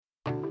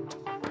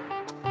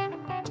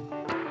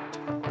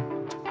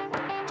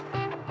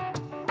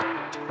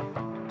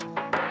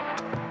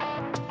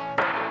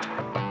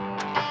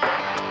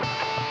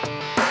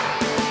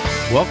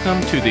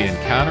Welcome to the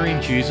Encountering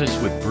Jesus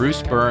with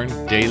Bruce Byrne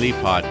Daily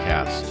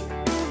Podcast.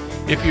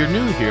 If you're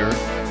new here,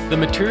 the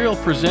material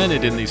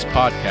presented in these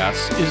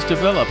podcasts is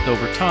developed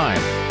over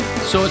time,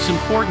 so it's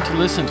important to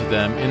listen to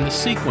them in the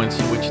sequence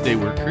in which they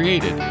were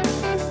created.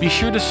 Be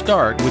sure to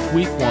start with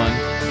Week 1,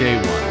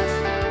 Day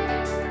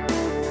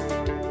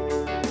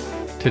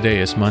 1. Today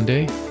is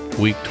Monday,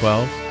 Week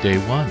 12, Day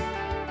 1.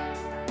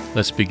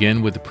 Let's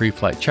begin with the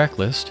pre-flight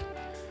checklist,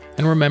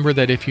 and remember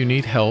that if you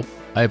need help,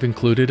 I have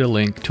included a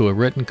link to a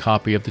written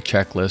copy of the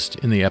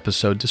checklist in the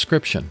episode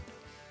description.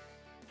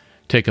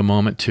 Take a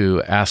moment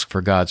to ask for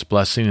God's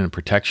blessing and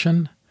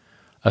protection,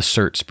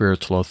 assert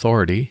spiritual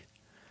authority,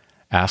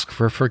 ask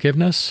for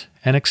forgiveness,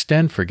 and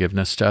extend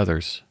forgiveness to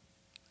others.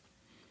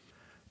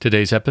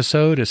 Today's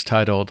episode is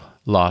titled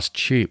Lost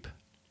Sheep.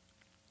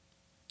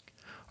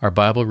 Our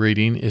Bible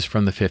reading is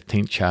from the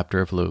 15th chapter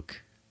of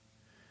Luke.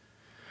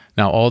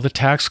 Now all the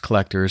tax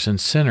collectors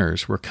and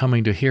sinners were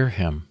coming to hear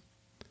him.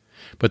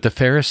 But the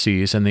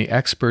Pharisees and the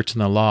experts in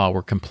the law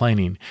were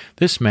complaining,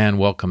 "This man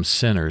welcomes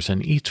sinners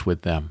and eats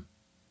with them."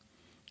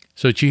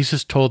 So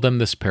Jesus told them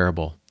this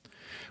parable.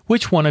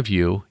 "Which one of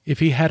you, if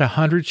he had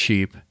 100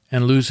 sheep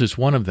and loses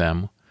one of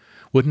them,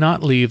 would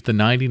not leave the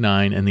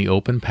 99 in the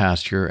open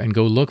pasture and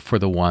go look for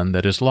the one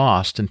that is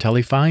lost until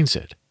he finds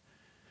it?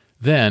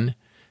 Then,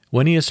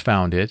 when he has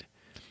found it,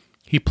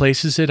 he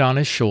places it on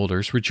his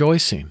shoulders,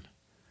 rejoicing.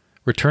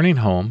 Returning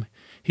home,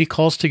 he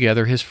calls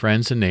together his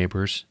friends and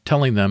neighbors,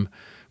 telling them,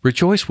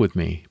 'Rejoice with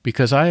me,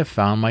 because I have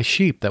found my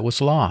sheep that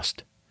was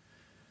lost.'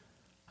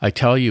 I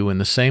tell you, in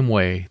the same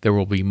way, there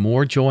will be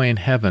more joy in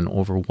heaven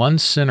over one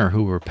sinner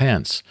who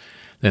repents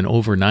than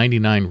over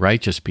 99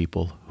 righteous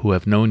people who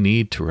have no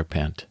need to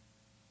repent."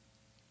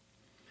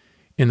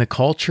 In the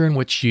culture in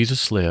which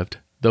Jesus lived,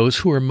 those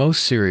who were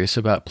most serious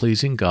about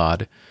pleasing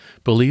God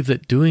believed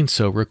that doing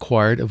so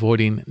required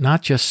avoiding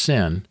not just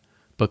sin,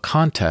 but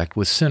contact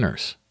with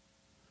sinners.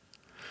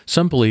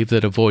 Some believed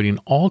that avoiding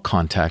all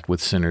contact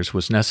with sinners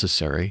was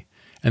necessary,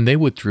 and they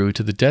withdrew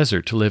to the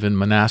desert to live in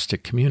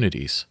monastic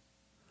communities.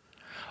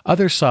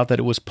 Others thought that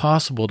it was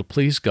possible to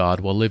please God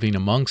while living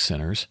among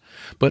sinners,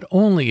 but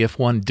only if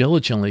one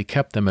diligently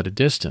kept them at a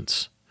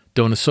distance.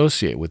 Don't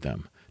associate with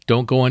them.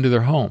 Don't go into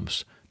their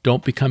homes.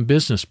 Don't become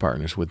business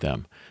partners with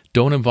them.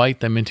 Don't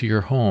invite them into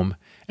your home,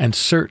 and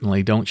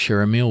certainly don't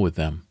share a meal with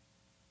them.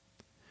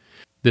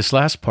 This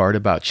last part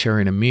about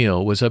sharing a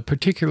meal was of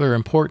particular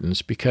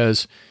importance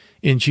because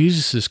in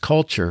Jesus'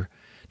 culture,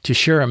 to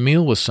share a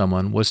meal with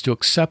someone was to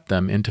accept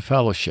them into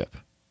fellowship.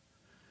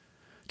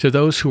 To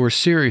those who were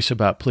serious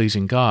about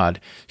pleasing God,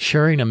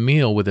 sharing a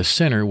meal with a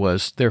sinner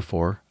was,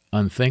 therefore,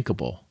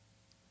 unthinkable.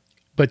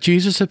 But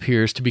Jesus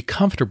appears to be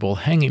comfortable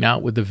hanging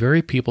out with the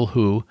very people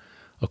who,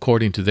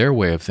 according to their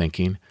way of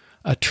thinking,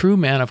 a true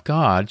man of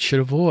God should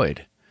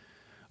avoid.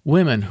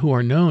 Women who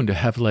are known to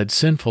have led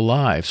sinful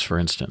lives, for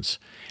instance,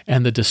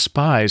 and the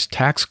despised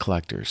tax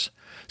collectors,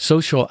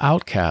 social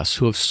outcasts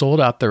who have sold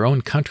out their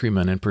own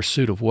countrymen in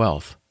pursuit of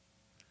wealth.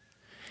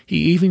 He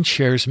even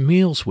shares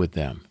meals with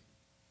them.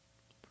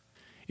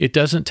 It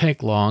doesn't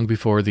take long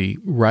before the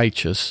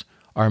righteous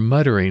are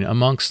muttering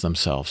amongst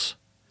themselves.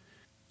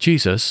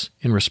 Jesus,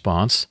 in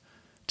response,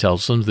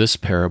 tells them this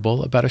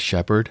parable about a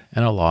shepherd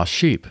and a lost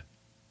sheep.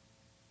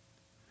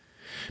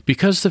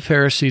 Because the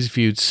Pharisees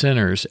viewed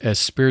sinners as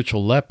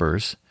spiritual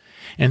lepers,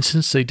 and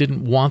since they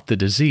didn't want the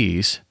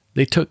disease,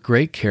 they took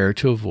great care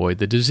to avoid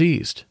the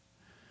diseased.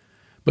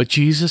 But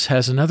Jesus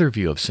has another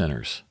view of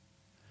sinners.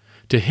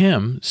 To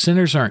him,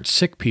 sinners aren't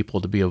sick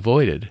people to be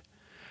avoided.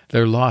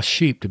 They're lost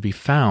sheep to be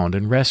found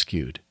and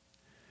rescued.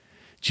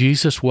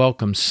 Jesus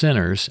welcomes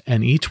sinners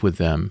and eats with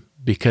them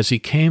because he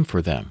came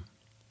for them.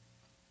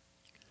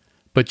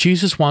 But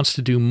Jesus wants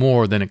to do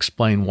more than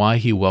explain why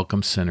he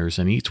welcomes sinners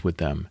and eats with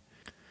them.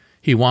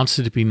 He wants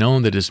it to be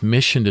known that his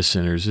mission to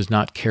sinners is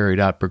not carried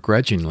out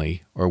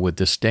begrudgingly or with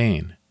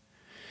disdain.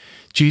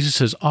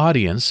 Jesus'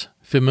 audience,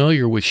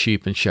 familiar with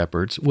sheep and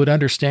shepherds, would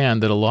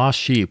understand that a lost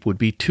sheep would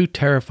be too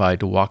terrified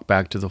to walk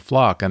back to the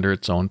flock under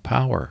its own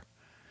power.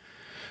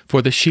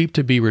 For the sheep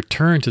to be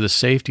returned to the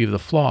safety of the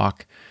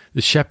flock,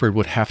 the shepherd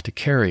would have to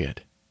carry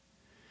it.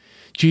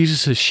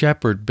 Jesus'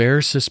 shepherd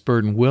bears this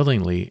burden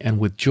willingly and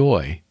with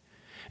joy,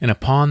 and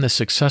upon the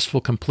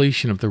successful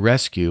completion of the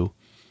rescue,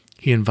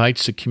 he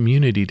invites the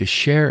community to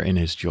share in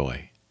his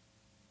joy.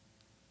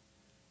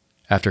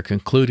 After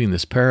concluding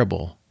this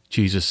parable,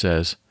 Jesus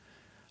says,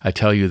 "I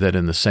tell you that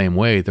in the same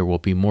way there will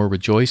be more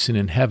rejoicing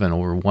in heaven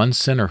over one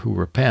sinner who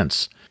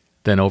repents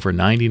than over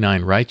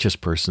 99 righteous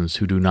persons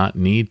who do not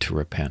need to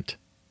repent."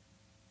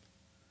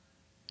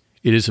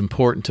 It is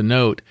important to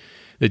note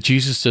that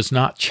Jesus does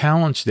not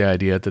challenge the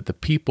idea that the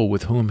people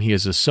with whom he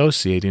is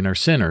associating are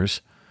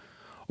sinners,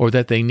 or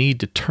that they need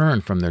to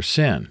turn from their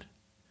sin.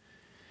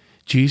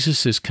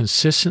 Jesus is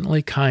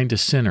consistently kind to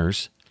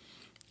sinners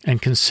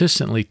and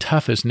consistently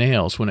tough as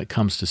nails when it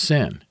comes to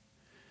sin.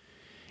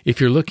 If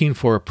you're looking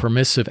for a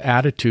permissive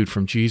attitude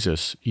from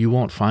Jesus, you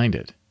won't find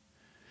it.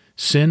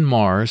 Sin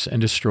mars and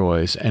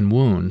destroys and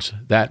wounds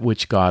that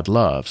which God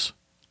loves,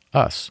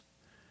 us.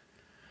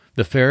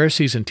 The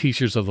Pharisees and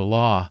teachers of the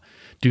law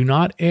do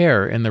not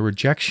err in the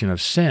rejection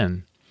of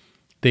sin.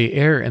 They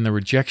err in the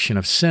rejection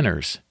of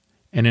sinners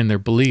and in their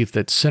belief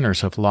that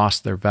sinners have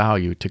lost their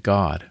value to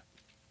God.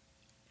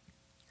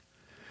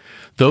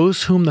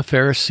 Those whom the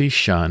Pharisees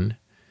shun,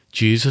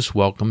 Jesus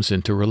welcomes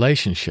into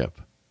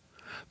relationship.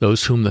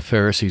 Those whom the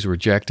Pharisees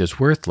reject as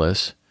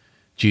worthless,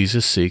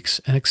 Jesus seeks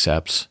and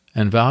accepts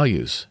and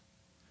values.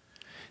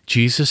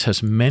 Jesus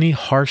has many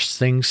harsh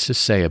things to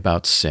say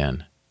about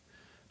sin,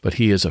 but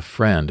he is a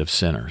friend of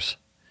sinners.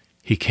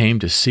 He came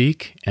to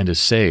seek and to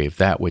save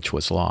that which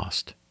was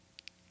lost.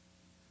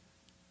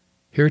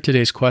 Here are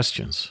today's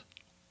questions.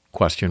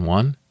 Question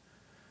 1.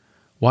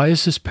 Why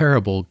is this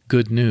parable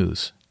good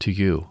news to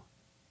you?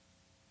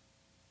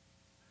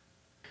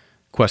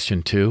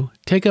 Question 2.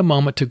 Take a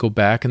moment to go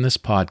back in this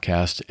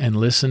podcast and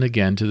listen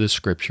again to the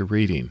scripture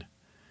reading.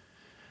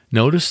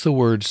 Notice the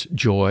words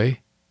joy,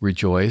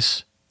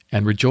 rejoice,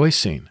 and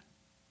rejoicing.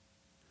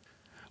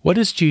 What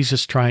is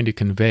Jesus trying to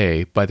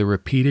convey by the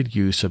repeated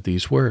use of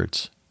these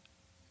words?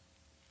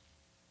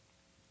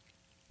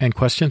 And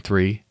question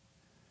 3.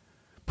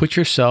 Put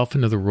yourself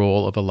into the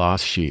role of a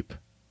lost sheep.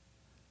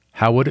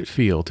 How would it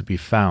feel to be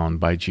found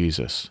by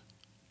Jesus?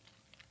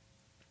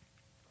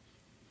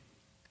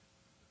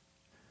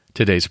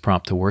 Today's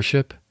prompt to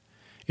worship: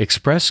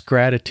 express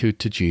gratitude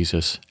to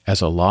Jesus as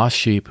a lost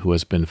sheep who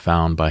has been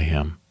found by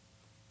him.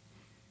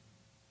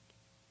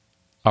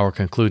 Our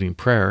concluding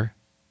prayer: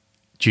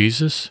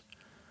 Jesus,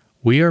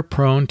 we are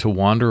prone to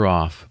wander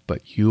off,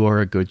 but you are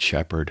a good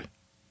shepherd.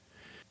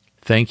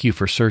 Thank you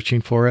for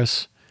searching for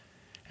us,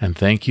 and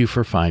thank you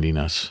for finding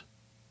us.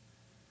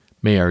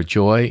 May our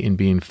joy in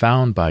being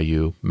found by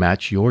you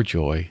match your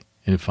joy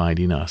in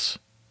finding us.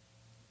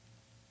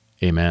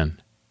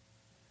 Amen.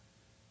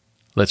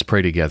 Let's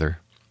pray together.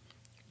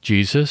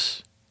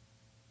 Jesus,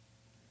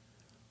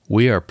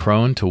 we are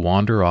prone to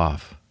wander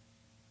off,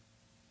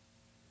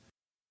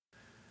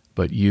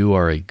 but you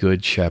are a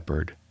good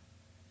shepherd.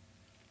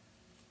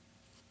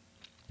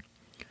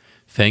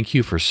 Thank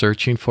you for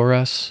searching for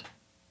us,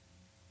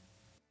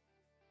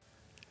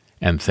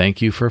 and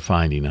thank you for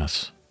finding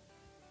us.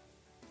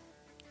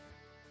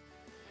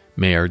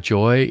 May our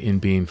joy in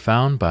being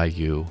found by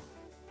you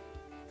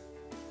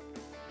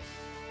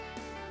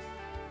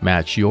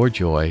match your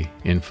joy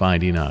in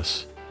finding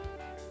us.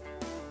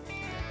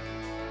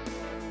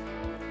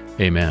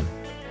 Amen.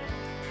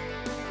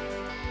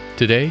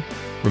 Today,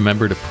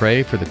 remember to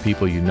pray for the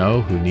people you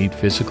know who need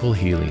physical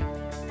healing.